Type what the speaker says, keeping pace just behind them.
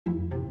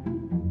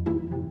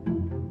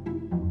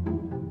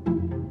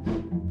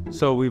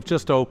So we've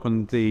just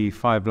opened the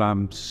Five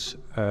Lamps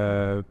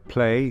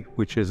play,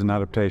 which is an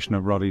adaptation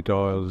of Roddy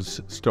Doyle's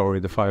story,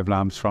 The Five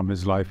Lamps, from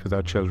his Life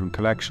Without Children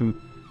collection.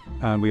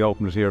 And we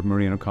opened it here at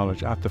Marino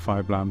College at the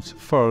Five Lamps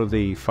for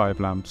the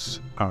Five Lamps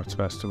Arts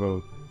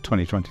Festival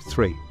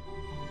 2023.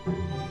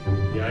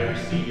 The Irish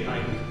Sea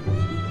behind it,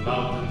 the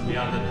mountains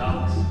beyond the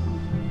docks,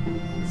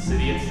 the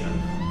city itself.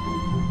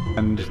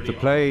 And the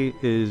play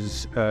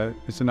is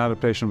it's an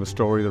adaptation of a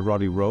story that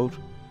Roddy wrote,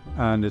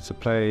 and it's a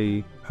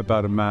play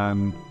about a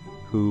man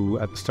who,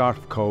 at the start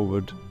of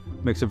COVID,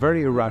 makes a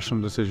very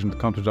irrational decision to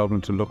come to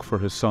Dublin to look for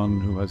his son,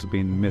 who has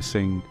been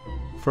missing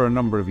for a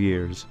number of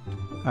years.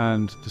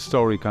 And the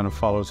story kind of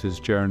follows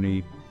his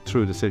journey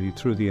through the city,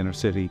 through the inner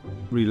city,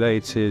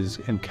 relates his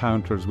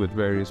encounters with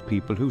various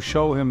people who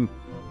show him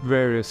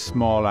various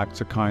small acts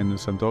of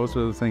kindness, and those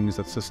are the things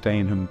that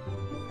sustain him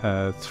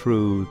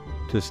through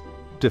this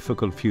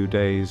difficult few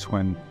days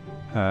when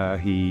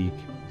he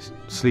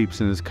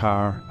sleeps in his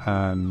car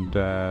and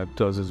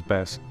does his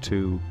best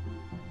to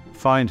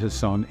find his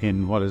son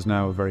in what is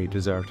now a very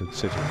deserted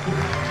city.